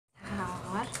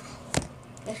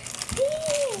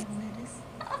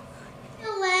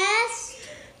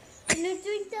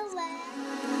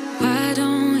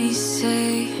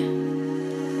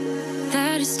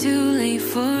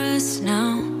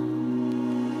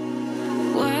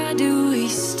Why do we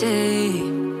stay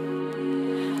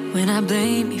when I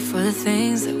blame you for the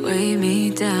things that weigh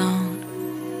me down?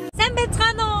 Сайн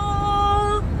байцгаана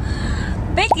уу?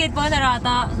 Бэлгээд боолоор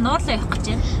одоо нуурлаа явах гэж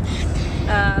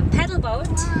байна. Paddle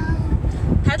boat.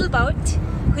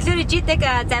 Хөлөөрөө жидэг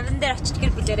завин дээр очиж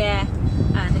гэр бүлээрээ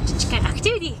нэг жижиг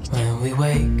activity хийж байна. When we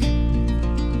wake,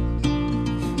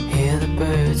 hear the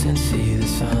birds and see the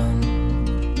sun.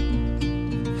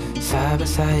 Side by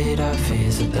side our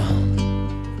fears are done.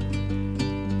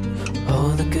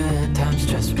 Oh, the good times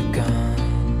just begun.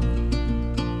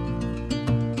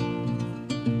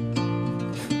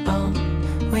 Oh,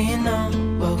 we know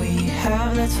what we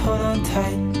have, let's hold on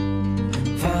tight.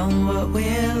 Found what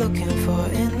we're looking for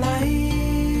in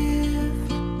life.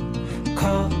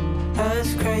 Call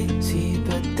us crazy,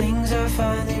 but things are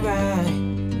finally right.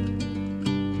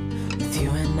 With you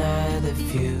and I, the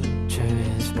future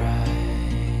is bright.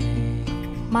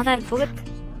 Манай бүгд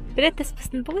брэтэс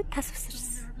басна бүгд тас басарсан.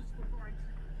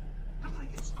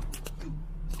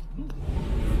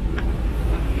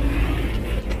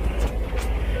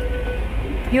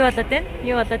 Юу болоод байна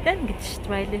гэж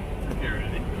байна.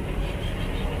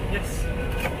 Yes.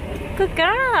 Good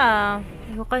girl.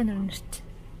 Юу гоё нэрнэрч.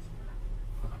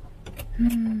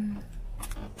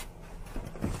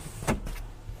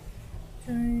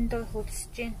 Зөндөө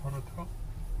хөвсөж байна.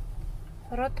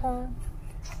 Хоротоо.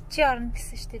 Чи орно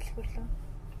гэсэн шүү дээ дэлгүүрлөө.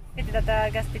 Бид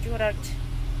одоо газ бижүүр орж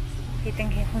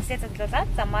хэдэн хүнсээ цуглуулаад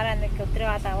замаараа нэг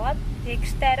өдрөө аваад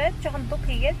тэгштэй арай жоохон дуг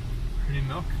хийгээд. Pretty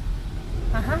milk.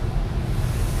 Аха.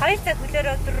 Хоёр цаг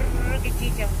хөлөөрөө өдөр гэж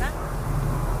хийж явлаа.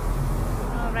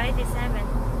 Alright, salmon.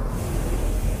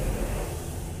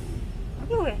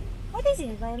 What is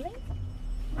it, Violet?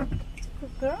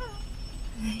 Good girl.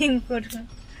 Good girl.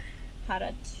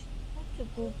 Haraj. That's a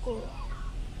good girl.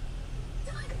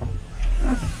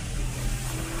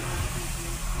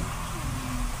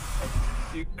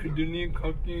 You couldn't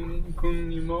cooking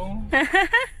kunimo.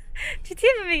 Чи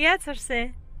тийм юм яаж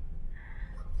сурсан?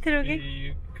 Тэр үгүй.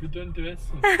 You couldn't do it.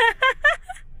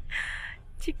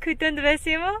 Чи couldn't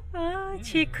байсан юм уу?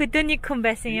 Чи couldn't come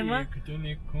байсан юм уу?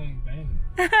 Couldn't come back.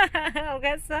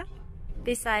 Угаасаа.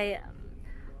 Би сая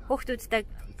хүүхдүүдтэй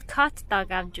cat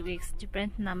dog авч өгье гэж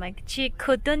брэнд намайг. Чи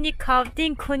couldn't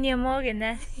come хүн юм уу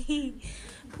гэнэ.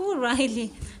 Poor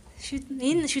Riley.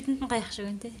 Энэ шүдэнд нь гайх шиг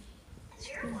байна те.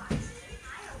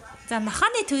 За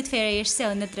маханы tooth fairy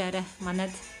ирсэн өнөөдөр арай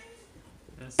манад.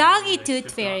 Doggy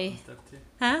tooth fairy.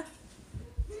 Ха?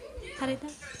 Хараад.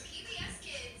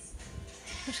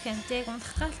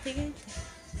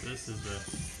 This is the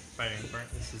fighting part.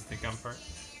 This is the gum part.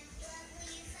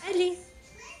 Ali.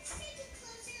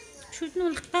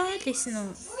 Шүднүүл гайлсэн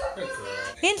үү?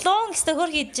 Энэ long стогор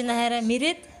хийж байна хараа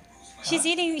мэрэд. She's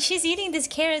eating this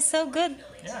carrot so good.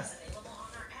 Yeah.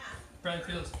 Probably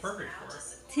feels perfect for her.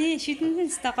 Тий, шүдэнд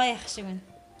нь стогоо яах шиг байна.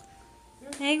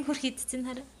 Аяг хөр хийдсэн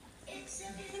хараа.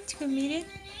 Энд ч мэрэд.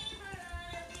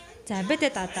 За бэдэ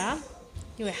даа.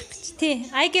 Юу яах гэж. Тий,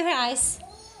 I give her ice.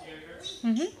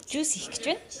 Juice хийх гэж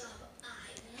байна.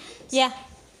 Yeah.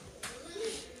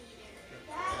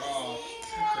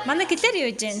 Манай гэлэр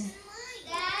юу гэж байна?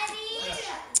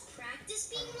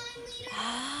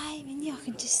 Ай, миний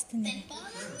охин ч гэсэн нэ.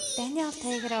 Daniel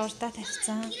тайграа урдаа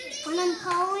тавьсан.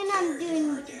 And I'm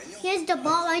doing. Here's the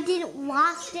ball. I didn't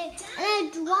wash it, and I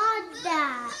drawed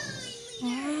that.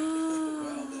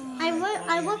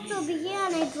 I worked over here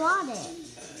and I drawed it.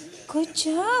 Good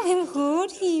job. Hem хөөр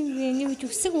хийвээ. Нэг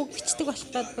үсэг үг бичдэг болох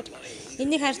гэдэг.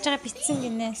 Энийг харж байгаа битсэн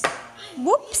гинэ.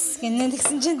 Whoops гинэ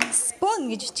тэгсэн чинь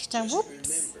spoon гэж бичиж байгаа.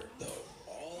 Whoops.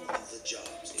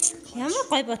 Ямар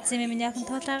гоё бодсон юм миний охин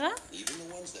туулаагаа.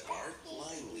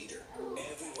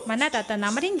 Манайд одоо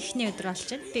намрын эхний өдөр болж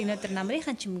байна. Би өнөөдөр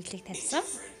намрынхаа чимэглэлийг тавьсан.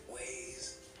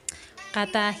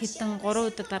 Гадаа хитэн 3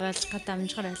 өдөр дараалж гадаа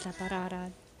амжгаар байлаа бараа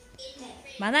ороод.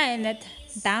 Манай энэд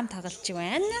даам тоглож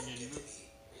байна.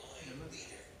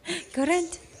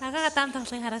 Грэнд агаага даам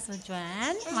тоглохыг хараа сууж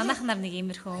байна. Манайх нар нэг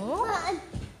иймэрхүү.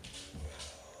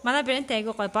 Манай брэнд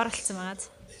айгуу гоё борлцсон байгаа.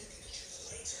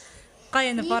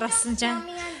 Гоё энэ борлсон чинь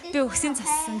би өгсөн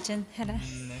зассан чинь хараа.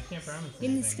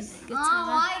 Энэ хэсэг гэж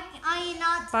байгаа.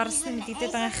 Борлсон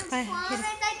мэдээд байгаа хаа.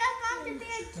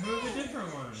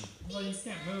 Well, you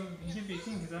can't move. You can be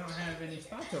king because I don't have any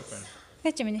spots open.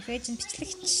 Фэж миний фэж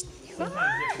бичлэгч.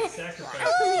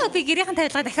 Sacrifice. Би гэрийнхэн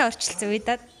тавилгаа дахиад орчилсан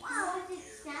үедээ.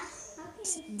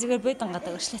 Зүгээр бойдон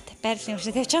гадаг өршлөөтэй. Байрлалын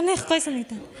өршлөө тавьж байгаа нэх гой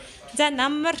санагдана. За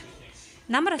намар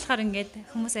болохоор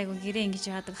ингээд хүмүүс айгу гэрээ ингэж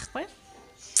яадаг байхгүй.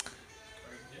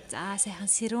 За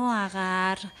сайхан сэрүүн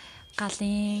агаар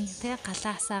галын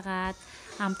галаасаагаад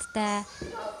амттай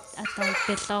одоо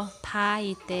бэло паа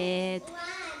идээд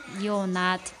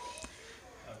юунаад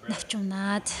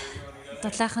навчунаад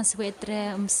дулаахан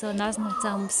сведрээ өмсөө, ноос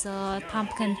нуцаа өмсөө,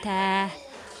 pumpkinтай,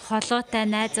 холоотой,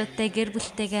 найзуудтай, гэр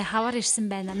бүлтэйгээ хавар ирсэн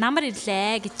байна. Намар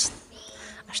ирлээ гэж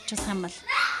орчуулах юм бол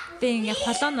би ингээ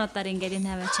холоонуудаар ингээ энэ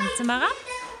хаваа чимсэн байгаа.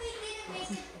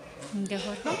 Ингээ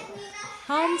хөрхөн.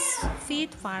 Homes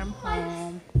feed farm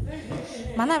home.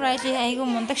 Манай Райли айгу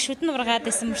мундаг шүдэн ургаад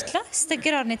байсан мөртлөө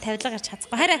стикер орны тавилга гарч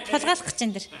хацгаа. Хараа тулгаалах гэж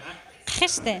энэ дэр. Гах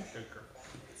штэ.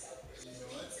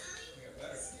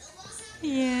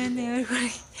 Яа нэр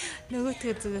хөрөг.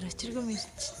 Нөгөөтгөө зүгээр очиргүй юм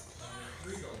шиг.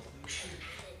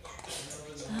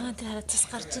 Тэр хараа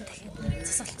цус гарч ин дахиад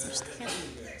цус олцсон шүү дахиад.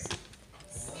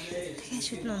 Тэгэхээр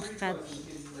шүдэн унах гад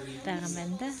байгаа юм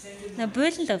байна да. Нэ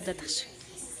бойлон л өвдөд ах шиг.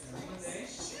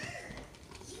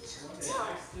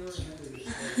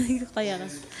 Гоё яа.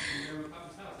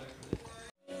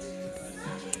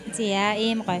 Зя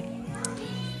ийм гоё.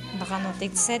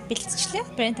 Багаануудыг засаад бэлтчихлээ.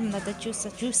 Брэнд надад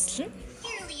жүүслэн.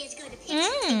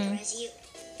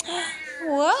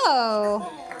 Wow.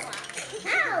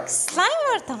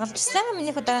 Slime тоглож slime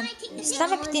миний хөдөө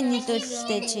slime битийн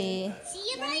нийлүүлэлтэй чи.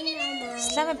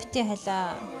 Slime битийн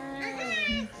халаа.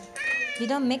 You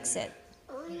don't mix it.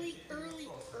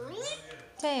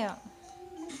 Teo.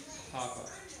 Papa.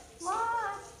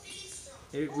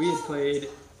 We had played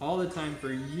all the time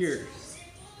for years.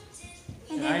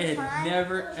 And I had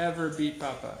never ever beat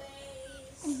Papa.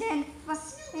 And then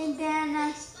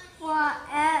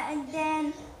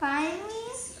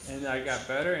finally. And I got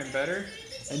better and better.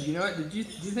 And you know what? Do you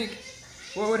think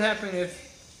what would happen if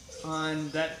on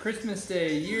that Christmas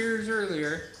Day years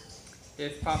earlier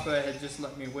if Papa had just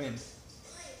let me win?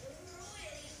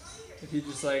 If he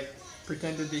just like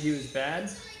pretended that he was bad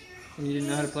and he didn't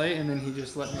know how to play and then he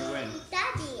just let me win.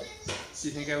 Daddy. Do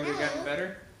you think I would have gotten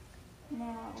better?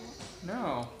 No.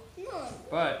 No. No.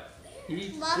 But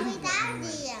he Mommy, didn't let me win.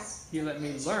 Daddy. He let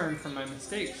me learn from my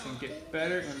mistakes and get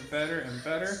better and better and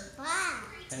better. Wow.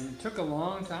 And it took a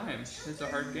long time. It's a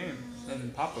hard game.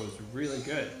 And Papa was really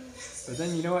good. But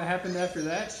then you know what happened after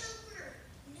that?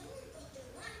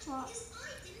 What?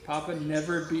 Papa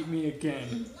never beat me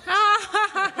again.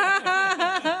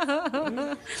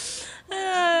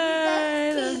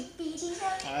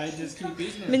 I just keep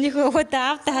beating him. Миний хөөд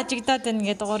аавдаа хажигдаад байна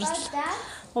гэдэг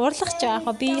уурлах ч яах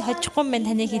вэ? Би хожихгүй юм байна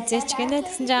таныг хизээч гэнэ.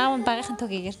 Тэгсэн чинь аав нь багийнхан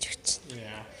тог игэрч өгч.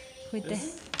 Yeah. Хөөдөө.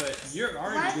 But you're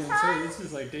already doing so. This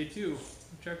is like day 2 of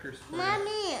checkers.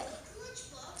 Mommy.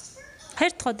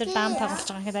 Хайр дахь өдөр даам тоглож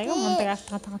байгаа гэхэд аюу мундаг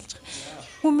аавтаа тоглож байгаа.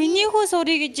 Хөө миний хөө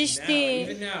сурыг гэж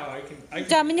штэ. Even now, I can.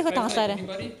 За миний хөө тоглоорой.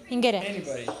 Ингээрэй.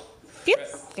 Anybody. Гип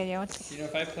гэж явуул. You know,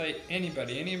 if I play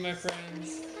anybody, any of my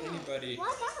friends, anybody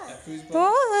at foosball.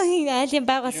 Айлын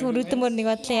байгаас өрөөдөмөр нэг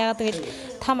бодлоо яагаад гэвэл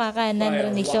том агаа анаар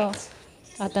нөлөө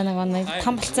одоо нэг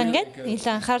том болцсон ингээд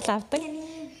илүү анхаарал авдаг.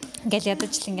 Ингээл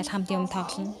ядаж л ингээл хамт юм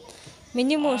тоглоно.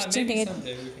 Миний мөр чинь тэгээд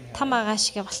том агаа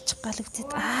шиг болчих гал үзээд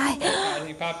аа. I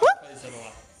think Papa plays it a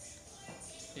lot.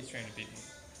 He's trying to beat me.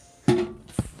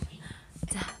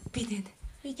 За бидэд.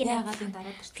 Яагаад энэ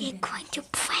дараа We're going to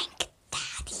prank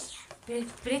Daddy.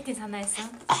 Брэдийн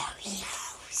санаасан.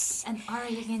 Oreos. And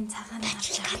Oreoгийн цагаан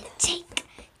We're gonna take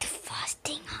the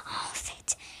frosting off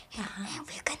it. And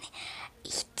we're gonna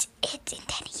eat it. And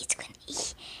then he's gonna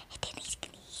eat. And then he's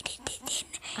gonna eat it. And then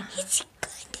he's gonna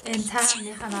энэ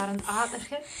цааныхаа оронд аад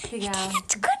ирэхэд тэгээ аа.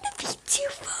 It's gonna be too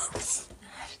close.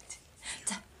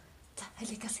 За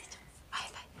хэликас гэж. Хай.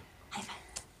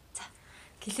 За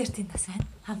гэлэртийн тас байна.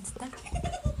 Хамтдаа.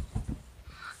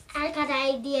 I got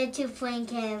an idea to prank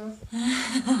him.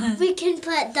 We can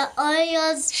put the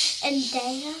Oreos in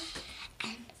there,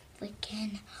 and we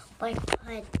can put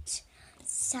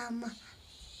some.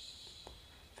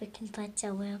 We can put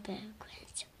a little bit of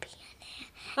recipe in it.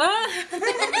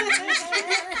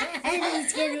 And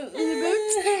he's gonna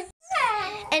eat it.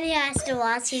 And he has to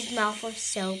wash his mouth with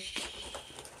soap.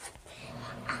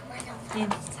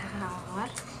 Энэ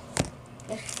цагаагаар.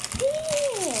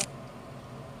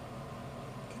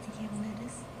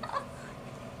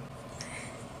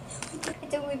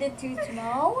 Is it too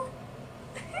small?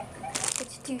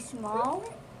 It's too small.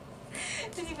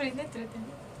 Тэний брэнд төрөд.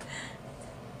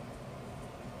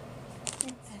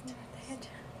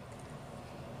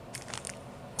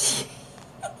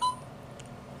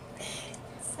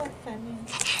 So funny.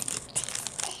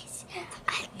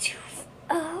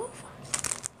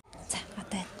 За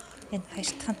одоо энэ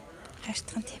хайртхан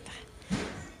тийм байна.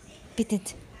 Бидэд.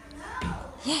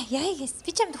 Яа гэс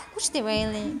би ч юм дөхөхгүй шүү дээ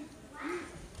байлаа.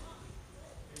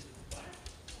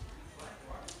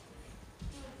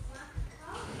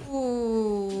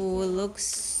 Ooh,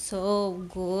 looks so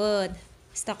good.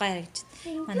 Стакай гэж.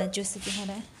 Манай juice би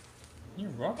хараа.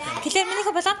 You're welcome. Клэр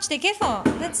минийхөө боломжтой careful.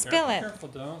 Let's spill it. Careful,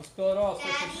 don't spill it all.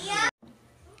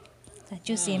 За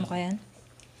juice юм гоё.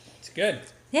 It's good.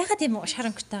 Яхад юм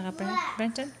шаранктайгаа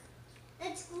Brenton?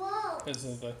 It's gross. Because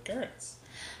of the carrots.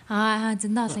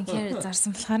 Зөндөө олон carrot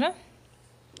зарсан болохоор.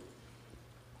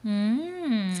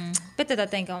 Бид одоо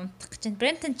ингээ унтах гэж байна.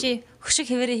 Brenton чи хөшиг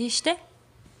хэвээрээ хийн штэ.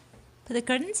 Put the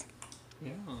curtains?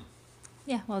 Yeah.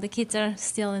 Yeah, well the kids are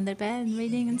still in their bed and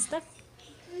reading and stuff.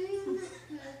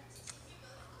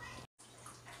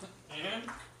 And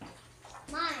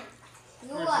Mine.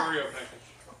 where's Oreo package?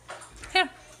 Here.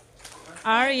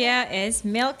 Arya is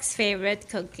Milk's favorite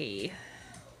cookie.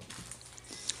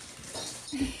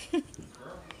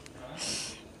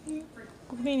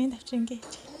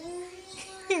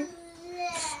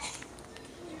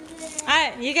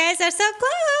 Alright, you guys are so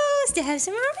close to have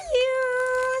some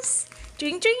Oreos.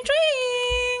 Drink, drink,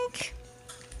 drink.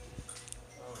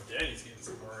 Oh, Daddy's getting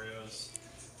some Oreos.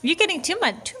 You're getting too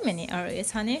many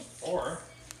Oreos, honey. Or.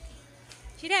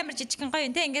 Чи амар жижигэн гоё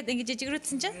нэ ингээд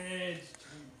жижигрүүлсэн чинь.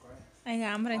 Ай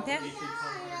амар нэ.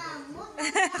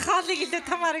 Хаалыг илүү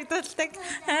том харагдуулдаг.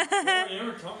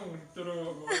 Ямар том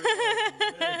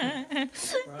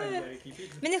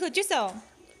Миний хөө juice оо.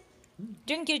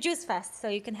 Drink your juice fast so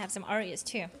you can have some Oreos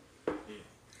too.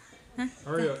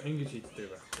 Oreo ингэж хийдэг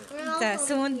байх. За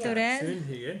сүүн дүрээ. Сүүн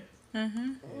хийгээ.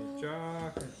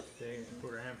 Жаахан тэг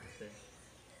бүр амартай.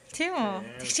 Тийм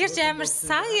үү. Тэгчэрч амар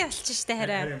сааги болчих штэ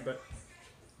хараа.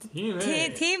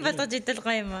 Тийм болгож идэл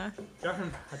гоё юм аа.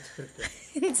 Жаахан хацх хэрэгтэй.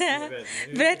 За.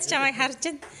 Брэд чамайг харж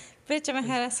байна. Брэд чамайг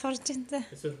хараа сурж байна.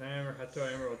 Эсвэл амар хатуу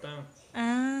амар удаан.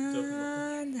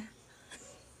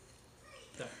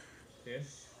 Тэгээд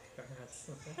жаахан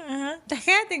хацсан.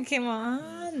 Дахиад ингэх юм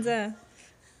аа. За.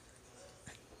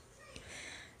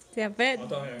 За брэд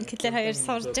гэхлээр хоёр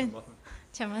сурж байна.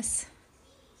 Чамаас.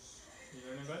 You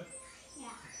know anybody?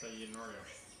 Yeah. So you eat an Oreo.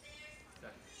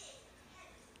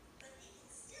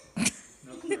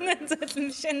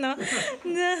 Nazalmshano.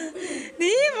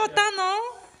 Di motano.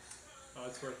 Oh,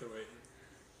 it's worth the wait.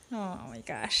 Oh my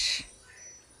gosh.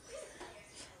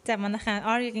 За манайхан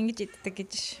Oreo ингэж иддэг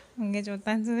гэж ингэж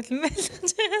удаан зүйлэн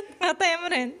байлгаж байгаа. Одоо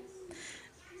ямар вэ?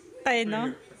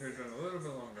 Гайно. Here's one a little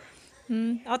bit longer.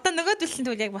 Одоо нөгөө төлсөн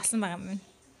зүйл яг болсон байгаа юм.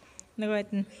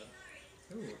 Нөгөөд нь.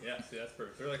 Ooh, yeah, see that's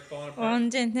perfect. They're like falling apart.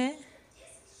 Онжин тэ.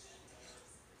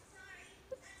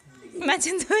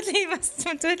 Мачин төлөй бас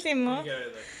төлөй юм уу? You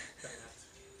gotta like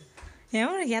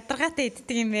Ямар ядаргаатай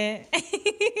иддэг юм бэ?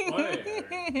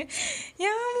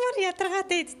 Ямар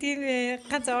ядаргаатай иддэг юм бэ?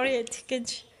 Ганц Oreo идэх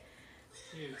гэж.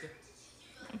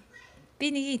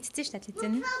 Би нэг идчихсэн шүү дээ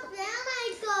лизэн. How down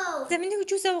I go? За миний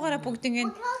juice аваараа бүгд ингэ.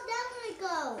 How down I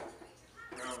go?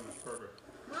 perfect.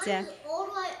 Yeah. Mine's all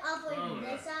the way up like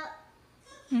this up.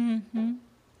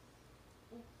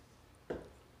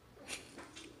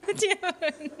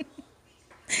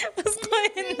 What's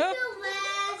going on?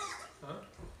 Huh?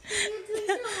 Can you drink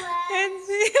the last?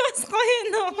 What's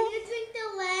going on? Can you drink the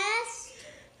last?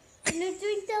 Can you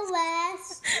drink the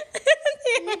last?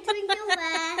 Can you drink the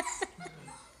last?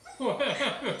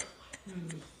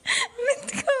 Let's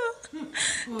go.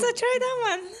 So try that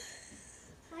one.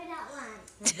 Try that one.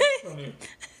 Funny.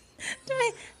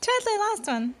 Try the last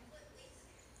one.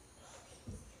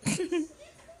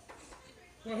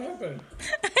 What happened?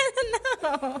 I don't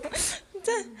know.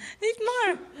 Eat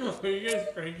more. Are you guys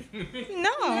pranking me?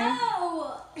 No. No.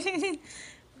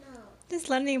 Just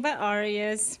learning about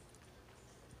Oreos.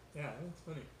 Yeah, that's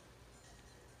funny.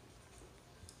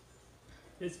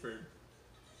 Pittsburgh.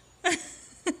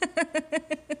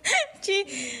 Чи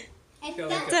It's Feel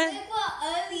not like a- super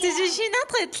early. Did she not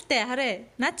эдэлтэй хараа.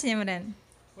 Наад чи ямар байна?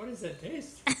 What does that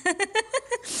taste?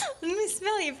 Let me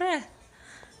smell your breath.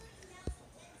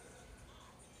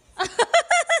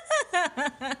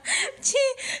 Чи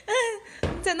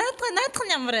за наадах нь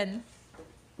ямар байна?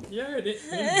 Yeah, it is.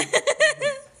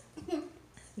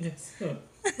 Yes.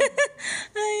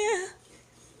 Аяа.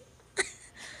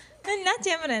 Наад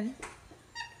ямар байна?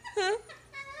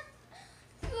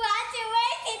 Watch it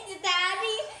working,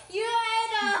 Daddy. You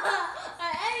ate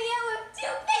an area with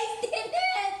toothpaste in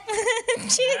it.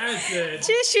 Чи That's it.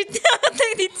 чи шүдний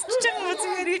оотой идчихэж байгаа юм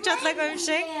уу гэж бодлоо юм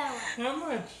шиг. How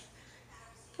much?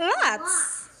 Lots.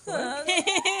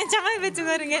 Чамай бэ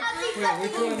зүгээр ингэ. Wait,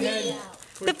 which one had?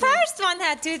 The first one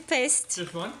had toothpaste.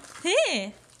 Just one?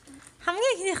 Тий.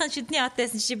 Хамгийн ихнийхэн шүдний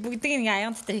оотойсэн чи бүгдийг ингээ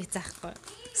аян дотор хийх заахгүй.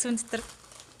 Сүн дотор.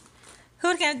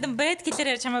 Хөрх амдан брэд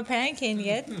киллер чамаа prank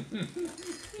хийгээд.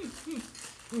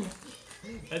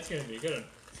 That's gonna be a good one.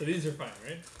 So these are fine,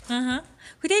 right?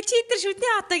 Хүлээ чи тэр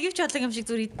шүдний оотойг юу ч бодлоо юм шиг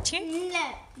зүгээр идчих.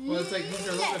 Well, it's like these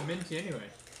are a little bit minty anyway.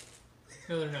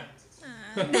 No, they're not.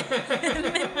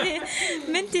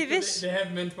 Minty биш. They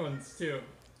have mint ones too.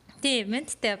 Тийм,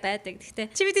 менттэй байдаг.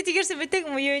 Гэхдээ чи бид тэгэрсэн мэдэг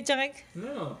юм уу юу гэж байгааг?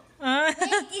 No.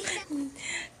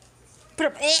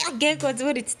 Гэг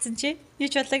зүгээр идсэн чи. Юу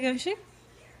ч болоогүй юм шиг.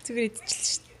 Зүгээр идчихлээ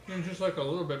шүү дээ. Just like a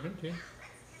little bit minty.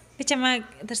 Би чамаа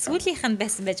тэр сүүлийнх нь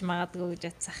байсан байж магадгүй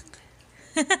гэж бодсон аахгүй.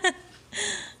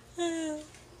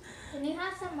 Can you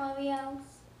have some Oreos?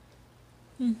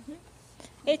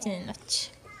 Эцэн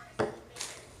ноч.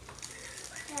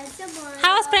 Have some Oreos.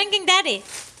 How was pranking daddy?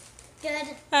 Good.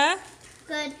 Huh?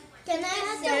 Good. Can I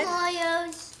have some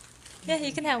Oreos? Yeah,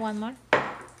 you can have one more.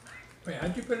 Wait,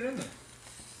 how'd you put it in there?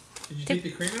 Did you take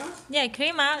the cream out? Yeah,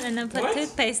 cream out and then put What?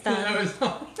 toothpaste That on. was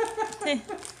all.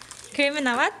 Cream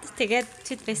наваад тэгээд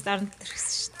toothpaste орнд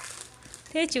төрсөн шүү дээ.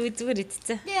 Тэгээ чи зүгээр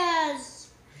идсэн. Yes.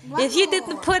 If you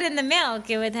didn't put in the milk,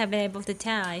 you would have been able to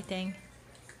tell, I think.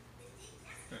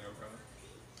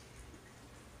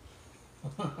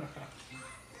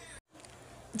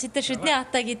 Чи тэр шүдний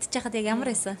атаг идчих хаад яг ямар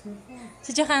байсан?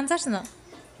 Чи жоохон анзаарсан уу?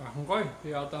 Гой.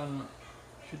 Би одоо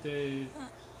шүдээ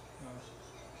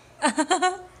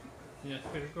Yes,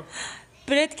 very good.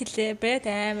 Брэд гэлээ. Брэд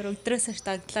амар өдрөөс хойш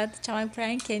дагдлаад чамайг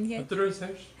prank хийх. Өдрөөс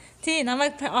хойш. Тий,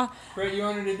 намайг Brett, you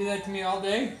wanted to do that to me all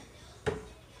day?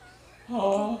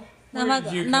 Oh.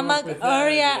 намайг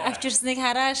орьёо авчирсныг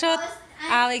хараа шууд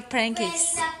аавыг prank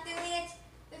хийсэн.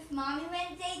 If Mommy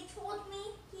Wednesday told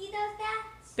me he does that.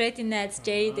 Брэдийн найз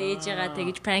Jade ээжигээ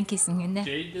тэгж prank хийсэн гинэ.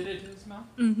 Jade did it to his mom?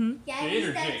 Yeah, Jade he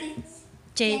or does Jade? it.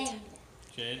 Jade.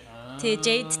 Jade. Тэг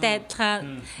Jade-тэй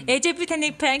адилхан. Ээжээ би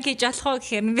таныг prank хийж болох уу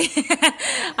гэхээр би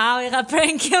аавыгаа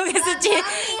prank хийв гэсэн чи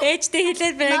ээжтэй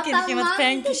хэлээд prank хийх юм бол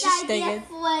prank биш шүү дээ гэж.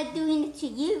 For doing it to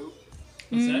you.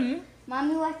 What's that?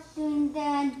 Mommy was doing the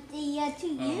to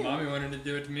you. Mommy wanted to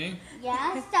do it to me?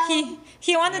 Yeah, so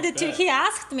He wanted it to. He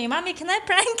asked me, "Mommy, can I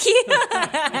prank you?"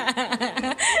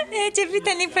 Ээж би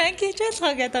таныг prank хийж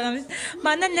болох гэдэг юм.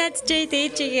 Манай найз Jade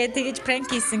ээжигээ тэгж prank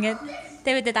хийсэн гэд.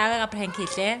 Тэгээд аавыгаа prank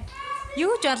хийлээ.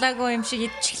 Юу ч болоогүй юм шиг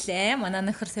идчихлээ. Манай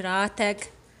нөхөр тэр аатайг.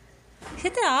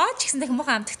 Гэтэ аач гэсэн их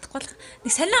муухай амдагдахгүй бол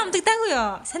нэг сонин амдагдаагүй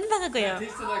юу? Сонин байгаагүй юу?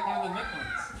 Tasted like one of the mint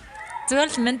ones.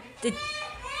 Зүгээр л минь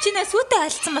чи нэ сүтэ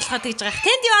ойлцсон болохоор тэгж байгаа.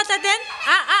 Тэнд юу болоод байна?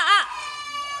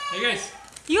 Hey guys.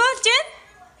 Юу болж байна?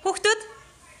 Хүүхдүүд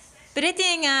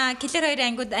Брэдийн киллер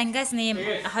хоёрын ангиас нэг юм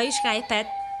хоёр шиг iPad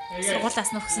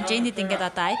сургуулаас нөхсөн Жэнэд ингээд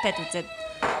одоо iPad үзээд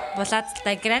булаад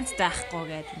та грант байхгүй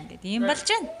гэдэг ингээд юм болж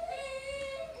байна.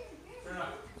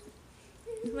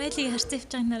 Вайли харцээвч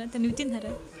байгаа нараа тэ нүдийг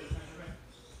хараа.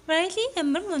 Вайли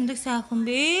ямар мундаг саахан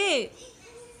бэ?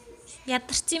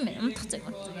 Ядарч юм байна. Унтах цаг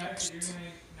ядарч.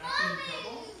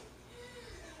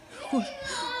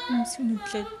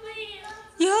 Сүнүглээ.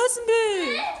 Яасан бэ?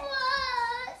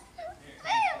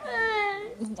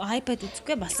 iPad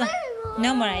үзэхгүй болсон.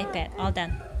 No more iPad. All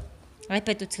done.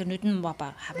 iPad үзэхэр нүд нь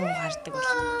баба хавуу гардаг бол.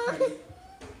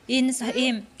 Энэ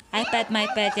ийм iPad,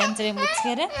 янз бүрийн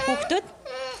үзэхээр хүүхдүүд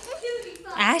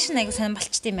ааш нэг сонир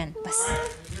болчт юм байна. Бас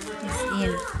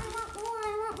ийм.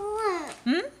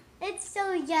 it's so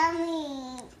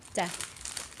yummy. За.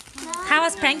 How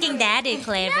was pranking daddy,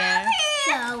 Clever?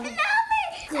 So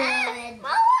good.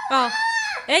 Oh,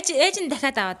 ээж нь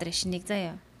дахиад аваад ирэх шинийг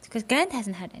заяа. Because Grant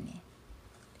hasn't had any.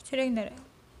 Чирэг нэрэ.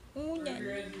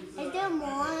 Is there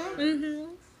more?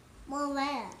 More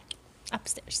where?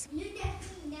 Upstairs. You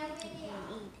definitely never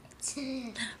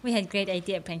eat. We had great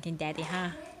idea pranking daddy,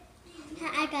 huh?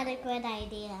 I got a good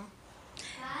idea.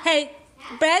 Hey,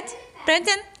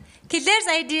 Brenton, Claire's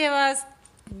idea was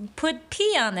put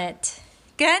pee on it.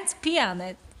 Grant's pee on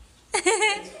it.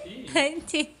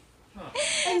 Pee?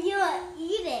 And you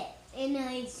eat it. And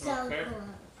it's so Okay. cool.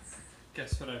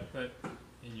 Guess what I put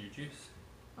in your juice?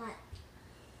 What?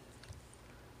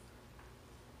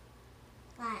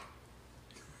 What?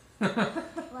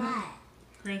 What?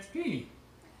 Grant's pee.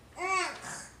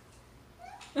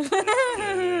 Look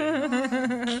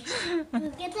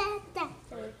at that.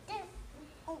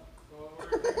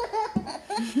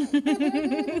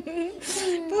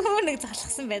 Нэг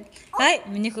залхсан байна. Ай,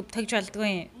 миний хөв тагж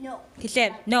болдгүй. No.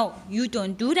 Claire, no, you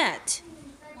don't do that.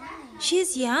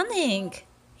 She's yawning.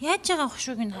 Яаж байгаа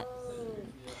хушууг нь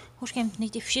хурх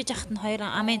амтныг дэвшиж ахт нь хоёр.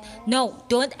 I mean, no,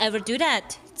 don't ever do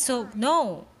that. So,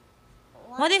 no.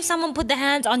 What if someone put their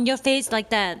hands on your face like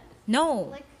that?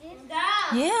 No.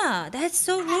 Yeah, that's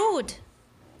so rude.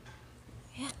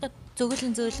 Яг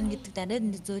зөглөн гэдэг дараа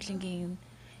нь зөглөнгийн юм.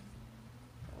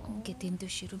 Ингээд юм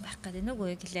дэвширүү байх гэдэг нэг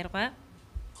үе гэлэр гоо.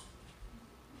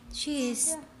 She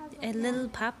is a little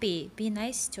puppy. Be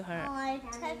nice to her. Oh, I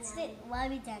touched it.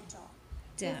 Worry gentle.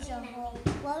 Yeah.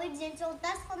 Worry gentle.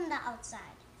 That's from the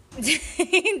outside.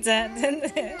 За.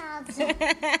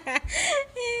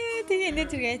 Тэгээ энэ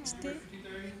түргэж тий.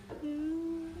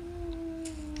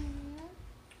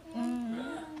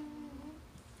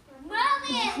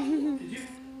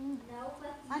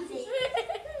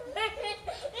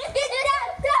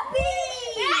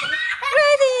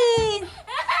 Ready.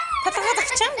 Татах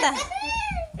чамда.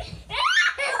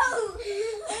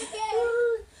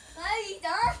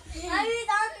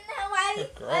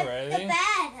 Alrighty.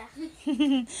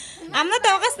 I'm not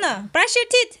August now. Brush your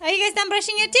teeth. Are you guys done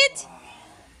brushing your teeth?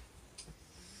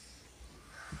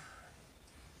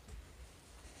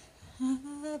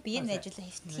 Биеийн мэжлээ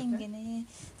хөвтгийм гинэ.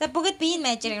 За бүгд биеийн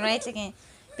мэжрэг Riley-гийн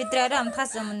бид өөрөө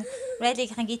амтахаас өмнө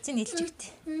Riley-гийн гизэн нийлж өгт.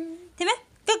 Тийм ээ?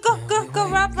 Go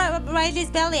rub Riley's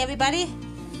belly everybody.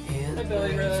 Hi,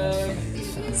 belly rub.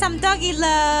 Some doggy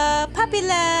love, puppy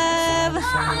love. Look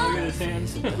at his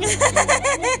hands.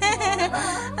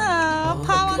 Oh,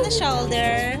 paw on the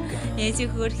shoulder. Yes, you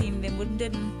heard him. We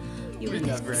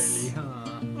love Riley, huh?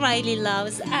 Riley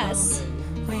loves us.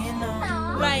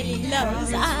 Riley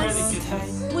loves us.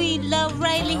 We love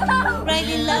Riley.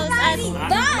 Riley loves us.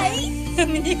 Bye.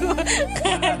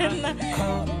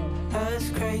 Call us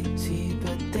crazy,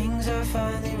 but things are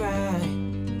finally right.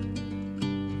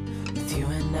 With you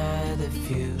and I, the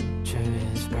future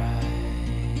is bright.